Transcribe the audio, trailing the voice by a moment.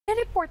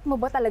Na-report mo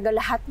ba talaga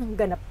lahat ng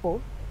ganap ko?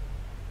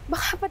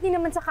 Baka pati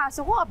naman sa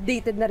kaso ko,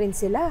 updated na rin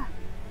sila.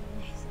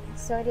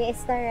 Sorry,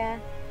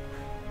 Esther,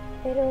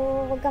 pero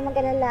huwag ka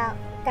mag-alala.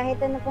 Kahit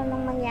ano pa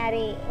mang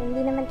mangyari,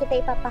 hindi naman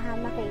kita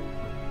ipapahamak eh.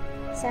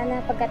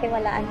 Sana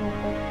pagkatiwalaan mo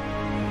ko.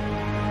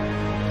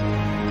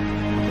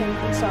 Okay,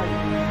 I'm sorry.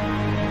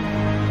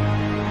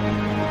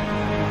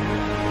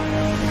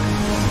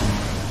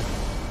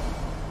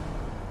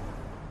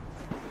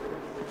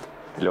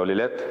 Hello,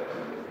 Lilet.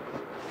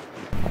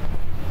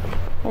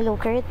 Hello,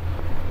 Kurt.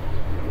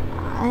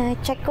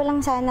 Check ko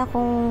lang sana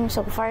kung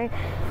so far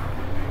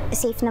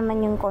safe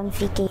naman yung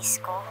conflict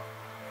case ko.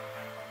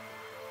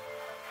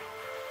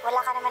 Wala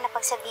ka naman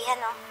napagsabihan,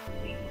 no?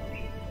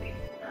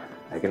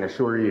 I can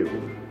assure you,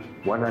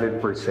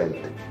 100%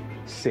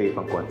 safe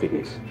ang conflict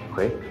case,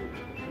 okay?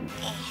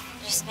 Okay,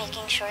 just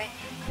making sure.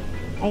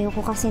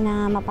 Ayoko kasi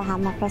na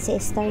mapahamak pa si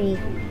Esther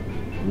eh.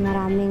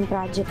 Maraming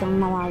project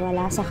ang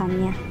mawawala sa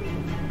kanya.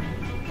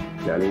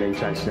 Lalo na yung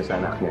chance niya sa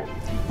anak niya.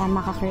 Tama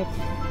ka, Kurt.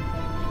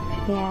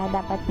 Kaya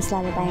dapat mas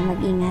lalo tayong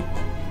mag-ingat.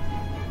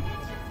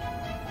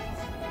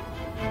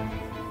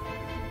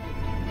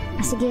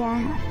 Sige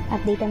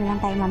update na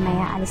lang tayo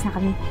mamaya. Alis na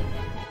kami.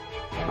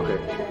 Okay.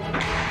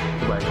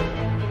 Bye.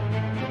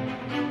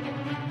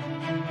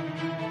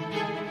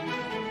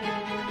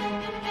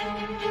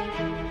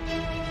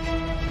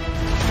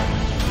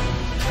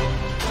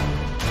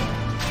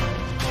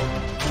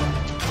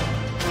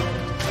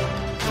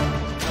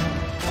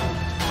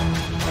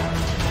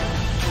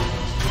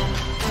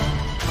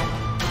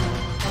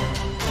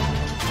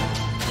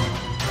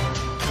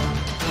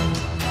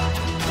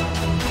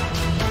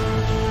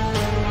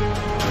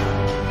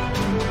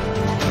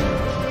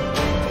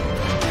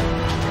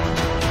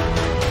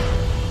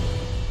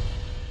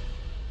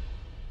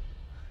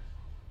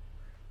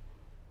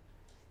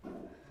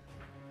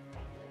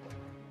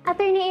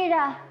 Attorney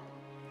Ira.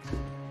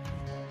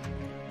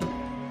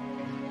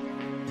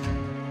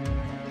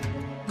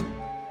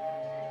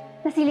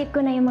 Nasilip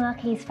ko na yung mga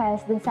case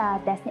files dun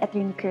sa desk ni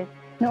Attorney Kurt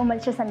na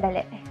umalis siya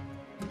sandali.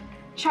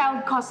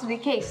 Child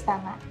custody case,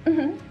 tama?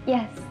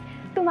 Yes.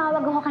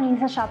 Tumawag ako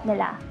kanina sa shop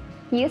nila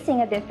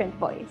using a different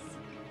voice.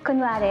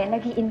 Kunwari,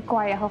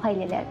 nag-i-inquire ako kay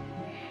Lilet.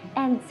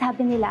 And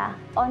sabi nila,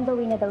 on the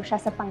way na daw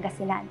siya sa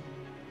Pangasinan.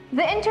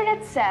 The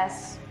internet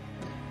says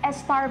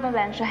Estar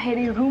Valencia had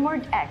a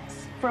rumored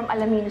ex from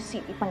Alaminos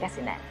City,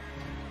 Pangasinan.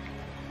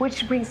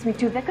 Which brings me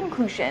to the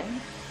conclusion,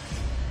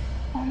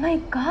 Oh my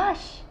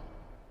gosh!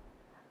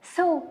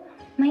 So,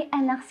 may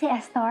anak si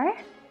Estar?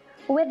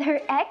 With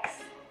her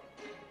ex?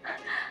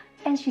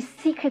 And she's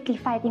secretly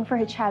fighting for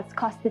her child's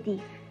custody.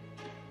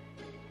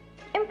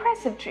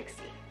 impressive,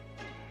 Trixie.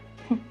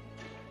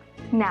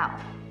 Now,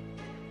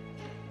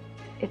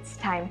 it's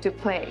time to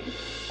play.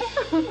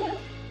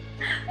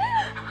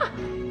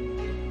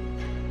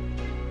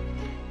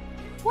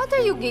 What are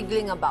you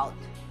giggling about?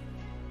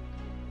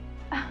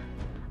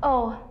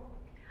 Oh,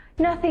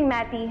 nothing,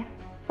 Matty.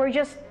 We're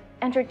just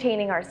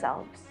entertaining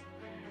ourselves.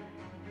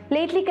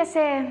 Lately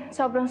kasi,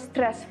 sobrang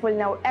stressful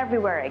now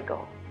everywhere I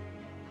go.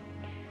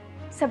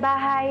 Sa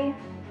bahay,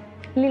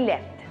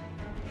 Lilet.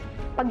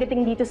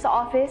 Pagdating dito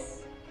sa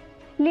office,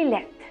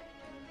 Lilet.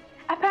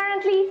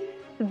 Apparently,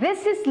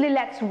 this is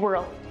Lilet's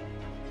world.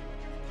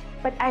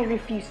 But I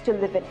refuse to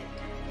live in it.